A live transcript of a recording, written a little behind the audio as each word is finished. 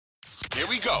Here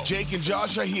we go. Jake and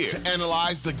Josh are here to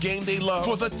analyze the game they love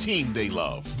for the team they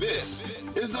love. This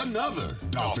is another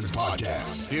Dolphins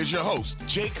podcast. Here's your host,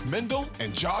 Jake Mendel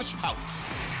and Josh Houtz.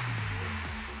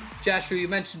 Joshua, you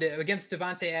mentioned it. Against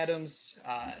Davante Adams,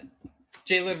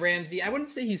 Jalen Ramsey, I wouldn't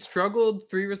say he struggled.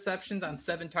 3 receptions on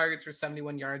 7 targets for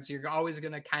 71 yards. You're always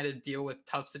going to kind of deal with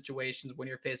tough situations when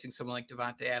you're facing someone like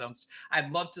Davante Adams.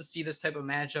 I'd love to see this type of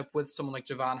matchup with someone like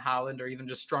Javon Holland or even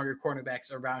just stronger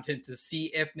cornerbacks around him to see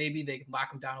if maybe they can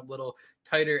lock him down a little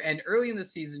tighter. And early in the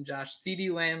season, Josh,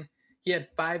 CeeDee Lamb, he had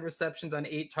 5 receptions on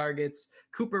 8 targets.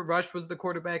 Cooper Rush was the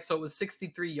quarterback, so it was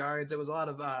 63 yards. It was a lot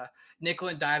of nickel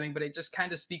and diming, but it just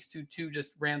kind of speaks to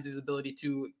just Ramsey's ability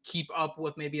to keep up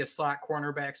with maybe a slot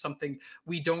cornerback, something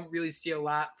we don't really see a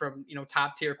lot from,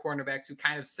 top tier cornerbacks who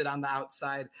kind of sit on the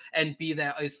outside and be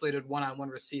that isolated one-on-one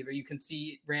receiver. You can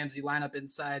see Ramsey line up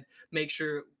inside, make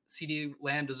sure CeeDee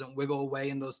Lamb doesn't wiggle away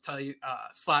in those tight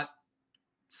slot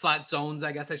zones,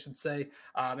 I guess I should say,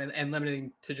 and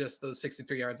limiting to just those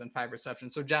 63 yards and 5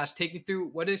 receptions. So, Josh, take me through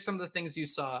what are some of the things you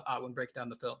saw when breaking down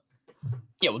the film?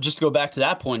 Yeah, well, just to go back to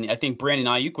that point, I think Brandon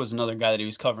Ayuk was another guy that he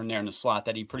was covering there in the slot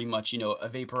that he pretty much,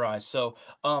 vaporized. So,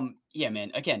 yeah,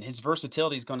 man, again, his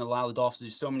versatility is going to allow the Dolphins to do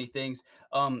so many things.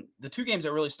 The 2 games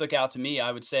that really stuck out to me,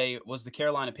 I would say, was the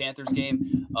Carolina Panthers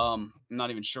game. I'm not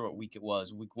even sure what week it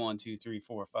was. Week 1, 2, 3,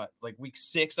 4, 5, like week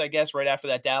 6, I guess, right after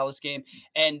that Dallas game.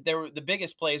 And the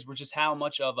biggest plays were just how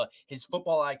much of his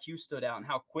football IQ stood out and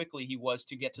how quickly he was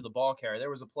to get to the ball carrier.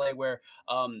 There was a play where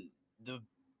the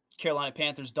Carolina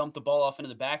Panthers dumped the ball off into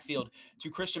the backfield to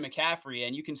Christian McCaffrey,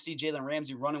 and you can see Jalen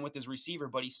Ramsey running with his receiver,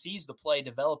 but he sees the play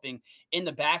developing in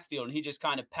the backfield, and he just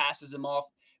kind of passes him off,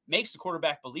 makes the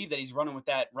quarterback believe that he's running with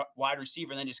that wide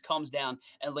receiver, and then just comes down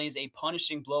and lays a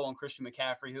punishing blow on Christian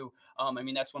McCaffrey, who,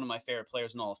 that's one of my favorite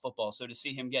players in all of football. So to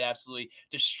see him get absolutely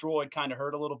destroyed kind of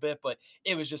hurt a little bit, but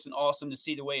it was just an awesome to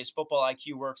see the way his football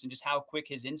IQ works and just how quick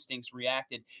his instincts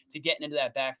reacted to getting into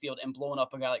that backfield and blowing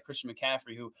up a guy like Christian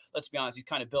McCaffrey, who, let's be honest, he's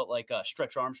kind of built like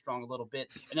Stretch Armstrong a little bit.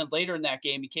 And then later in that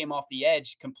game, he came off the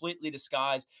edge, completely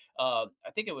disguised. I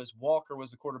think it was Walker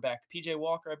was the quarterback. PJ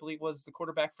Walker, I believe, was the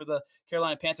quarterback for the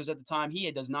Carolina Panthers at the time.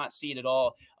 He does not see it at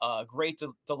all. Great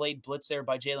delayed blitz there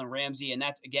by Jalen Ramsey. And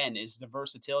that, again, is the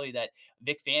versatility that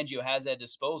Vic Fangio has at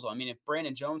disposal. I mean, if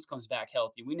Brandon Jones comes back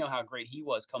healthy, we know how great he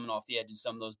was coming off the edge in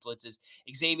some of those blitzes.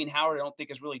 Xavier Howard, I don't think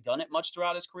has really done it much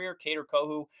throughout his career. Kader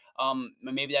Kohu,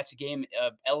 maybe that's a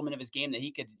element of his game that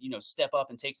he could, step up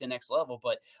and take to the next level.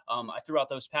 But I threw out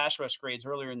those pass rush grades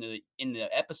earlier in the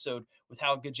episode with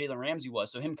how good Jalen Ramsey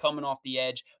was. So him coming off the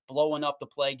edge, blowing up the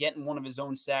play, getting one of his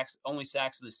only sacks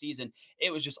of the season.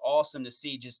 It was just awesome to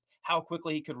see just how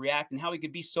quickly he could react and how he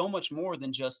could be so much more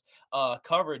than just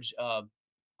coverage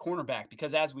cornerback.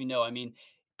 Because as we know,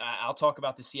 I'll talk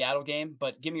about the Seattle game,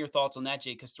 but give me your thoughts on that,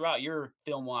 Jake, because throughout your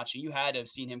film watching, you had to have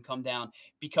seen him come down,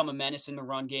 become a menace in the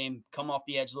run game, come off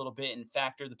the edge a little bit, and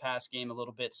factor the pass game a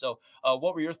little bit. So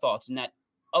what were your thoughts in that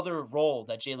other role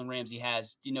that Jalen Ramsey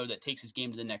has, that takes his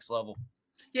game to the next level?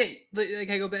 Yeah, like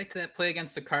I go back to that play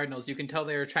against the Cardinals. You can tell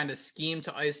they were trying to scheme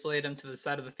to isolate him to the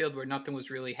side of the field where nothing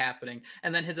was really happening.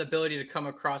 And then his ability to come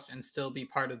across and still be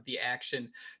part of the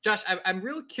action. Josh, I'm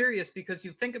real curious because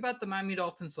you think about the Miami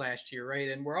Dolphins last year, right?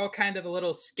 And we're all kind of a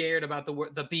little scared about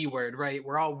the B word, right?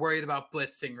 We're all worried about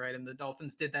blitzing, right? And the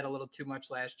Dolphins did that a little too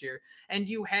much last year. And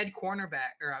you had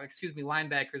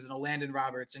linebackers in Landon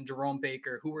Roberts and Jerome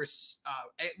Baker who were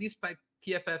at least by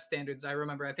PFF standards, I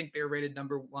remember, I think they were rated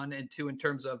number 1 and 2 in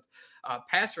terms of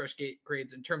pass rush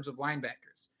grades in terms of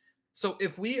linebackers. So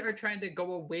if we are trying to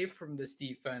go away from this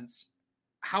defense,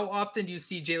 how often do you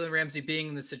see Jalen Ramsey being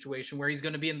in the situation where he's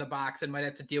going to be in the box and might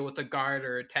have to deal with a guard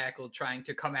or a tackle trying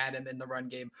to come at him in the run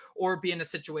game, or be in a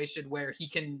situation where he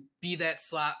can be that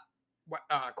slot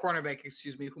cornerback,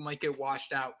 who might get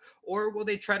washed out? Or will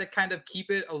they try to kind of keep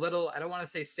it a little, I don't want to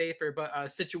say safer, but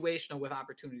situational with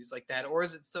opportunities like that? Or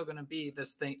is it still going to be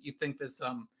this thing, you think this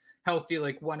healthy,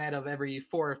 like 1 out of every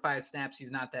 4 or 5 snaps,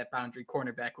 he's not that boundary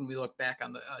cornerback when we look back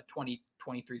on the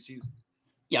 2023 season?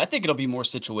 Yeah, I think it'll be more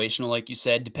situational, like you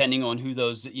said, depending on who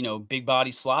those, big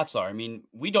body slots are. I mean,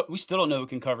 we still don't know who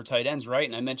can cover tight ends, right?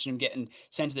 And I mentioned him getting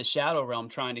sent to the shadow realm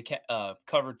trying to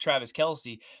cover Travis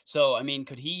Kelce. So,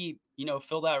 could he,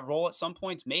 fill that role at some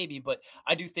points? Maybe, but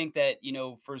I do think that,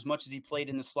 for as much as he played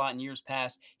in the slot in years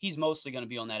past, he's mostly going to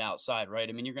be on that outside, right?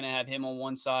 You're going to have him on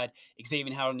one side,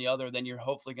 Xavier Howard on the other, then you're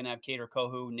hopefully going to have Kader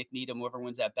Kohu, Nick Needham, whoever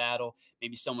wins that battle.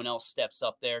 Maybe someone else steps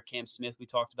up there. Cam Smith, we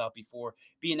talked about before,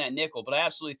 being that nickel. But I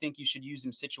absolutely think you should use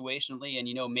him situationally,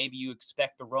 and, maybe you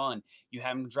expect the run. You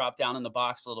have him drop down in the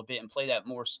box a little bit and play that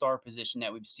more star position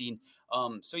that we've seen.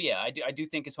 So, yeah, I do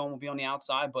think his home will be on the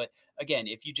outside. But, again,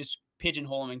 if you just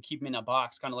pigeonhole him and keep him in a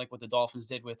box, kind of like what the Dolphins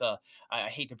did with I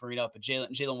hate to bring it up, but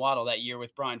Jalen Waddle that year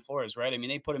with Brian Flores, right? I mean,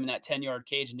 they put him in that 10-yard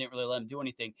cage and didn't really let him do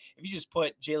anything. If you just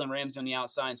put Jalen Ramsey on the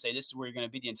outside and say this is where you're going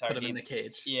to be the entire Put him game, in the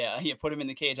cage. yeah, put him in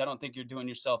the cage. I don't think you're doing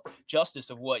yourself justice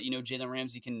of what Jalen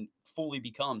Ramsey can fully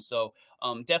become. So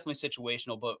definitely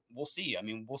situational, but we'll see. I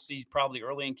mean, we'll see probably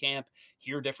early in camp,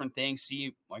 hear different things.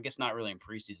 See, well, I guess not really in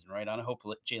preseason, right? I don't hope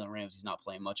Jalen Ramsey's not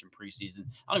playing much in preseason.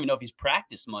 I don't even know if he's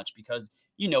practiced much because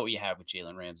you know what you have with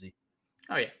Jalen Ramsey.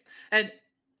 Oh yeah, and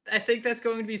I think that's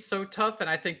going to be so tough, and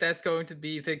I think that's going to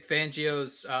be Vic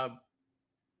Fangio's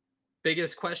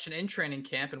biggest question in training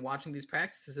camp and watching these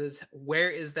practices is where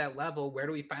is that level? Where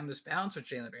do we find this balance with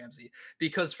Jalen Ramsey?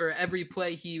 Because for every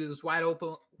play he was wide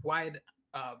open,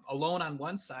 alone on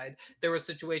one side, there were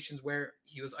situations where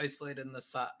he was isolated in the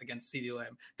slot against CeeDee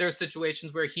Lamb. There are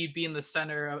situations where he'd be in the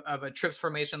center of a trips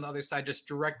formation on the other side, just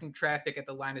directing traffic at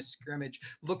the line of scrimmage,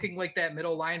 looking like that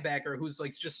middle linebacker who's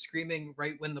like just screaming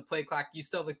right when the play clock, you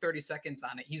still have like 30 seconds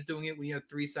on it. He's doing it when you have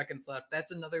 3 seconds left.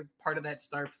 That's another part of that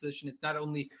star position. It's not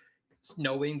only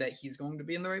knowing that he's going to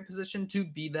be in the right position to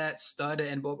be that stud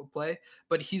and bold play,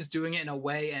 but he's doing it in a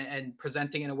way and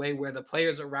presenting in a way where the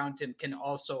players around him can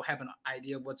also have an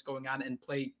idea of what's going on and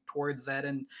play towards that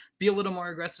and be a little more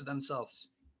aggressive themselves.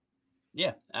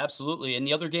 Yeah, absolutely. And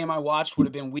the other game I watched would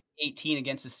have been week 18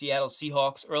 against the Seattle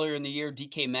Seahawks earlier in the year.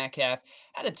 DK Metcalf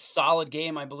had a solid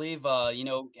game, I believe.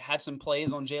 Had some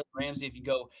plays on Jalen Ramsey. If you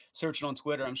go searching on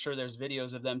Twitter, I'm sure there's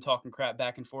videos of them talking crap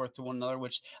back and forth to one another,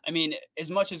 which I mean, as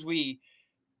much as we're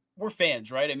fans,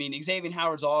 right? I mean, Xavier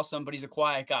Howard's awesome, but he's a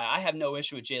quiet guy. I have no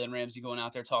issue with Jalen Ramsey going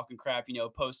out there talking crap,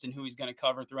 posting who he's going to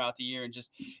cover throughout the year and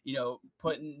just,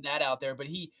 putting that out there. But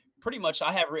he pretty much,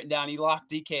 I have written down, he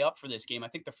locked DK up for this game. I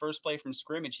think the first play from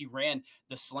scrimmage, he ran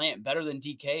the slant better than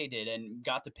DK did and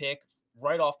got the pick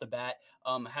right off the bat.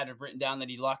 Had it written down that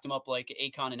he locked him up like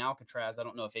Akon and Alcatraz. I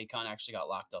don't know if Akon actually got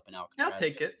locked up in Alcatraz. I'll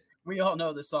take it. We all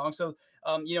know the song. So,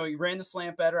 he ran the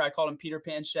slant better. I called him Peter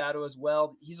Pan's shadow as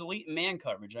well. He's elite in man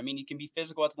coverage. I mean, he can be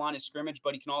physical at the line of scrimmage,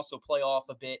 but he can also play off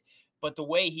a bit. But the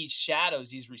way he shadows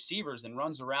these receivers and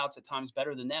runs the routes at times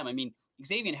better than them. I mean,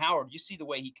 Xavier Howard, you see the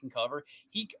way he can cover.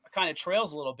 He kind of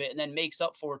trails a little bit and then makes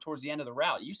up for it towards the end of the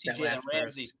route. You see Jalen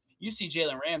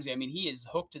Ramsey. I mean, he is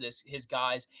hooked to his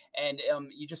guys, and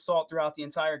you just saw it throughout the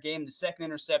entire game. The second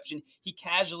interception, he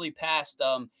casually passed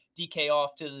DK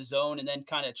off to the zone and then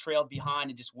kind of trailed behind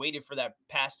and just waited for that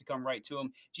pass to come right to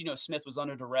him. Geno Smith was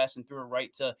under duress and threw it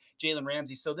right to Jalen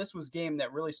Ramsey. So this was a game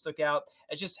that really stuck out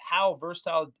as just how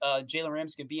versatile Jalen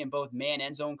Ramsey can be in both man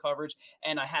and zone coverage.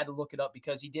 And I had to look it up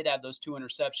because he did have those 2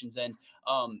 interceptions, and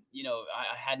I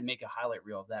had to make a highlight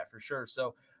reel of that for sure.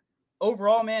 So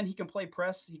overall, man, he can play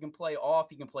press, he can play off,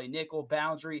 he can play nickel,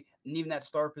 boundary, and even that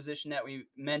star position that we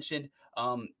mentioned.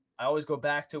 I always go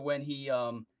back to when he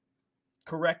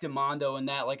corrected Mondo and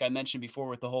that, like I mentioned before,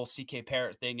 with the whole CK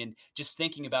Parrott thing, and just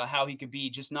thinking about how he could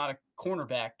be just not a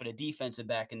cornerback, but a defensive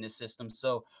back in this system.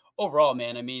 So overall,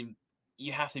 man, I mean,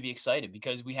 you have to be excited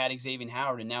because we had Xavier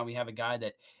Howard, and now we have a guy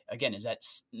that, again, is that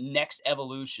next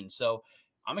evolution. So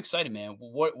I'm excited, man.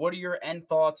 What are your end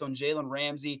thoughts on Jalen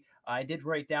Ramsey? I did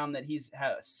write down that he's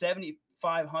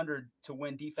 7,500 to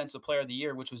win Defensive Player of the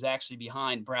Year, which was actually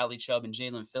behind Bradley Chubb and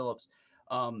Jalen Phillips.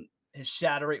 His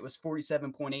shatter rate was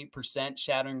 47.8%,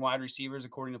 shattering wide receivers,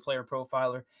 according to Player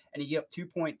Profiler, and he gave up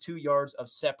 2.2 yards of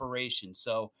separation.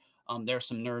 So there's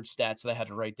some nerd stats that I had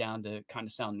to write down to kind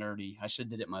of sound nerdy. I should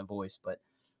have did it in my voice, but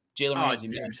Jalen Ramsey,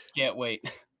 man, can't wait.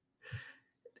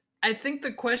 I think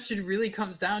the question really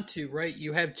comes down to, right,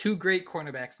 you have 2 great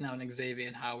cornerbacks now in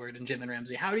Xavier Howard and Jalen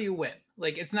Ramsey. How do you win?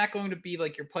 Like, it's not going to be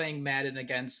like you're playing Madden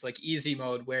against like easy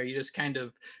mode where you just kind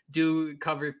of do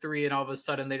cover 3 and all of a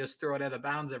sudden they just throw it out of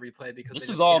bounds every play because this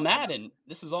is all Madden.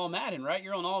 This is all Madden, right?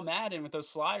 You're on all Madden with those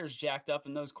sliders jacked up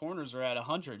and those corners are at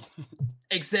 100.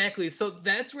 Exactly. So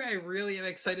that's where I really am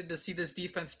excited to see this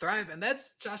defense thrive. And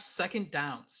that's just second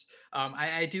downs.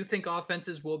 I do think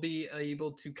offenses will be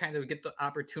able to kind of get the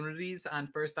opportunities on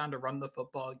first down to run the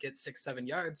football, get 6-7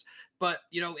 yards. But,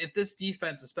 if this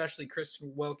defense, especially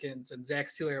Christian Wilkins and Zach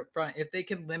Sealer up front, if they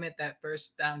can limit that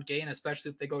first down gain,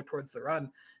 especially if they go towards the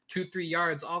run, 2-3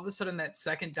 yards, all of a sudden that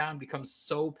second down becomes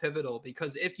so pivotal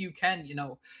because if you can,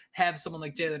 have someone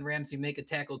like Jalen Ramsey make a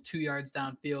tackle 2 yards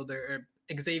downfield or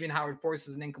Xavier Howard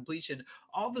forces an incompletion,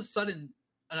 all of a sudden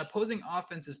an opposing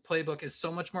offense's playbook is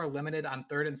so much more limited on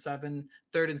 3rd and 7,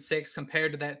 3rd and 6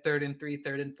 compared to that 3rd and 3,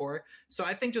 3rd and 4. So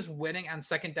I think just winning on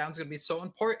second down is going to be so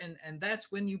important. And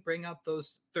that's when you bring up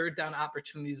those 3rd down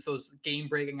opportunities, those game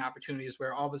breaking opportunities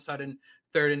where all of a sudden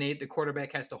 3rd and 8, the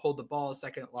quarterback has to hold the ball a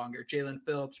second longer. Jalen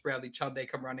Phillips, Bradley Chubb, they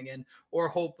come running in, or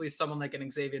hopefully someone like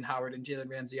an Xavier Howard and Jalen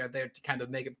Ramsey are there to kind of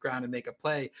make up ground and make a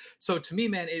play. So to me,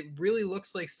 man, it really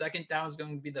looks like second down is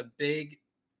going to be the big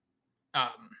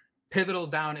pivotal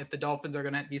down if the Dolphins are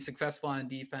going to be successful on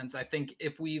defense. I think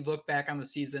if we look back on the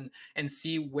season and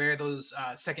see where those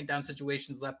second down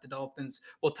situations left the Dolphins,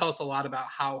 will tell us a lot about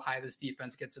how high this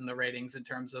defense gets in the ratings in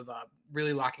terms of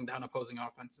really locking down opposing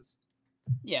offenses.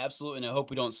 Yeah, absolutely. And I hope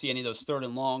we don't see any of those 3rd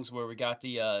and longs where we got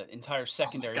the entire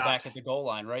secondary back at the goal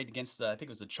line, right? Against I think it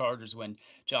was the Chargers when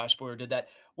Josh Boyer did that.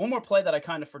 One more play that I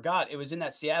kind of forgot. It was in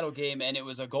that Seattle game, and it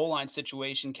was a goal line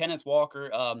situation. Kenneth Walker,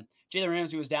 Jalen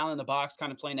Ramsey was down in the box,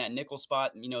 kind of playing that nickel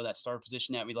spot, that star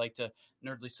position that we like to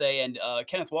nerdly say. And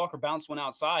Kenneth Walker bounced one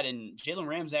outside, and Jalen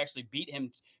Ramsey actually beat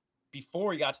him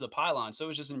before he got to the pylon. So it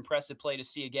was just an impressive play to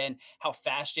see again how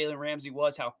fast Jalen Ramsey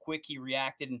was, how quick he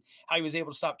reacted, and how he was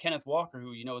able to stop Kenneth Walker,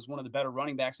 who, is one of the better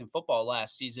running backs in football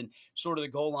last season, short of the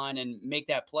goal line and make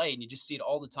that play. And you just see it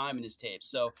all the time in his tapes.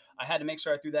 So I had to make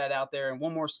sure I threw that out there. And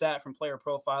one more stat from Player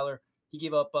Profiler. He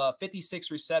gave up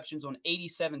 56 receptions on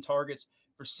 87 targets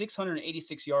for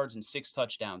 686 yards and 6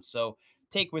 touchdowns. So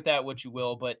take with that what you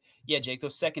will. But yeah, Jake,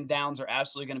 those second downs are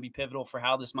absolutely going to be pivotal for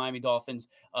how this Miami Dolphins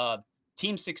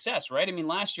team success, right? I mean,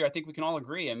 last year, I think we can all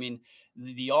agree. I mean,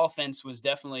 the offense was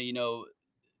definitely,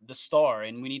 the star,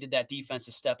 and we needed that defense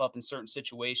to step up in certain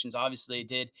situations. Obviously, it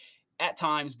did at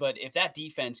times, but if that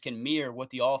defense can mirror what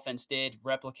the offense did,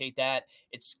 replicate that,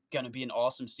 it's going to be an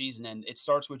awesome season. And it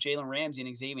starts with Jalen Ramsey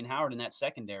and Xavier Howard in that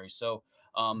secondary. So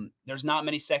there's not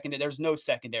many there's no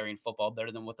secondary in football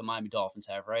better than what the Miami Dolphins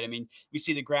have, right? I mean, we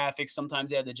see the graphics. Sometimes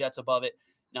they have the Jets above it.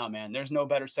 No, man, there's no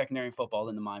better secondary in football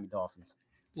than the Miami Dolphins.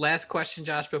 Last question,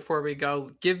 Josh, before we go.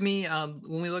 Give me,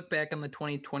 when we look back on the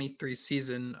 2023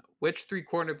 season, which 3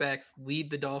 cornerbacks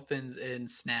lead the Dolphins in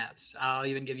snaps? I'll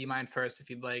even give you mine first if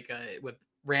you'd like, with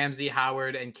Ramsey,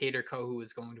 Howard, and Cater Kohu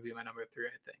is going to be my number 3,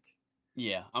 I think.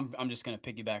 Yeah, I'm just gonna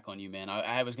piggyback on you, man.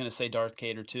 I was gonna say Darth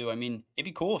Cater too. I mean, it'd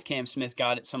be cool if Cam Smith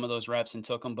got it some of those reps and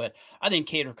took them, but I think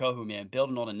Cater Kohu, man,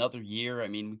 building on another year. I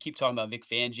mean, we keep talking about Vic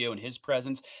Fangio and his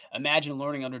presence. Imagine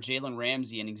learning under Jalen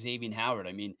Ramsey and Xavier Howard.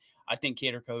 I mean, I think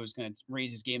Cater Kohu is gonna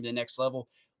raise his game to the next level.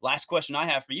 Last question I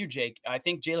have for you, Jake. I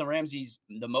think Jalen Ramsey's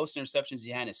the most interceptions he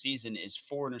had in a season is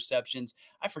 4 interceptions.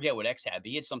 I forget what X had, but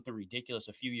he had something ridiculous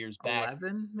a few years back.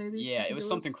 11, maybe? Yeah, it was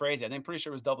something crazy. I think pretty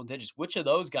sure it was double digits. Which of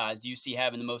those guys do you see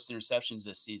having the most interceptions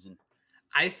this season?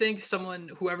 I think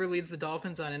whoever leads the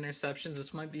Dolphins on interceptions,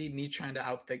 this might be me trying to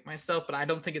outthink myself, but I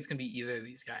don't think it's going to be either of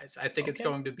these guys. I think it's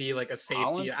going to be like a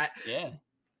safety. Yeah.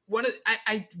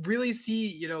 I really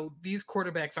see, these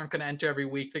quarterbacks aren't going to enter every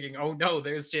week thinking, oh no,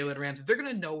 there's Jalen Ramsey. They're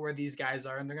going to know where these guys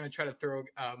are and they're going to try to throw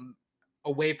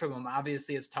away from them.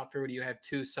 Obviously, it's tougher when you have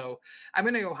 2. So I'm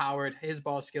going to go Howard. His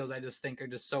ball skills, I just think, are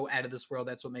just so out of this world.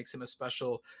 That's what makes him a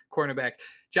special cornerback.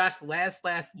 Josh, last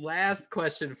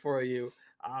question for you.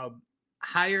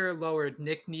 Higher or lower,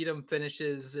 Nick Needham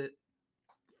finishes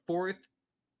 4th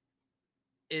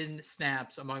in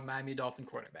snaps among Miami Dolphin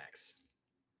quarterbacks.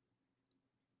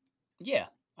 Yeah,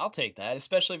 I'll take that,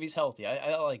 especially if he's healthy.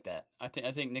 I like that. I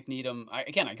think Nick Needham.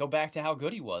 I go back to how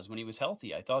good he was when he was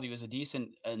healthy. I thought he was a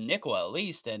decent nickel at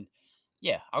least, and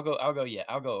yeah, I'll go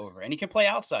over. And he can play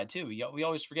outside too. We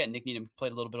always forget Nick Needham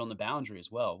played a little bit on the boundary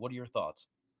as well. What are your thoughts?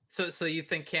 So you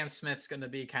think Cam Smith's going to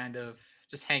be kind of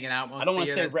just hanging out most I don't of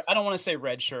the year? I don't want to say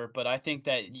red shirt, but I think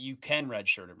that you can red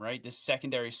shirt him, right? This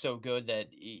secondary is so good that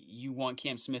you want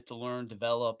Cam Smith to learn,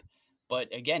 develop.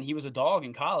 But again, he was a dog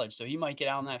in college, so he might get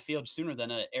out on that field sooner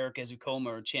than Eric Ezukoma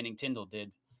or Channing Tindall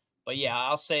did. But yeah,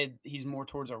 I'll say he's more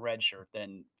towards a red shirt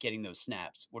than getting those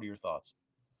snaps. What are your thoughts?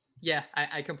 Yeah,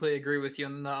 I completely agree with you.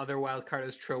 And the other wild card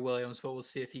is Trill Williams, but we'll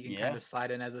see if he can kind of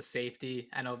slide in as a safety.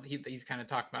 I know he's kind of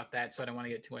talked about that, so I don't want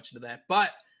to get too much into that. But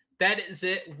that is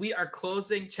it. We are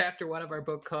closing chapter 1 of our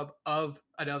book club of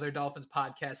Another Dolphins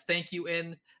podcast. Thank you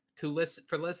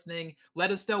for listening.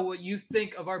 Let us know what you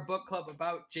think of our book club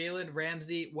about Jalen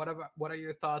Ramsey. What are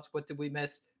your thoughts? What did we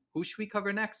miss? Who should we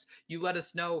cover next? You let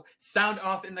us know. Sound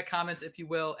off in the comments, if you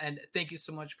will. And thank you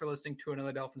so much for listening to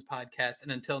Another Dolphins podcast.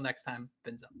 And until next time,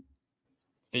 fins up.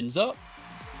 Fins up.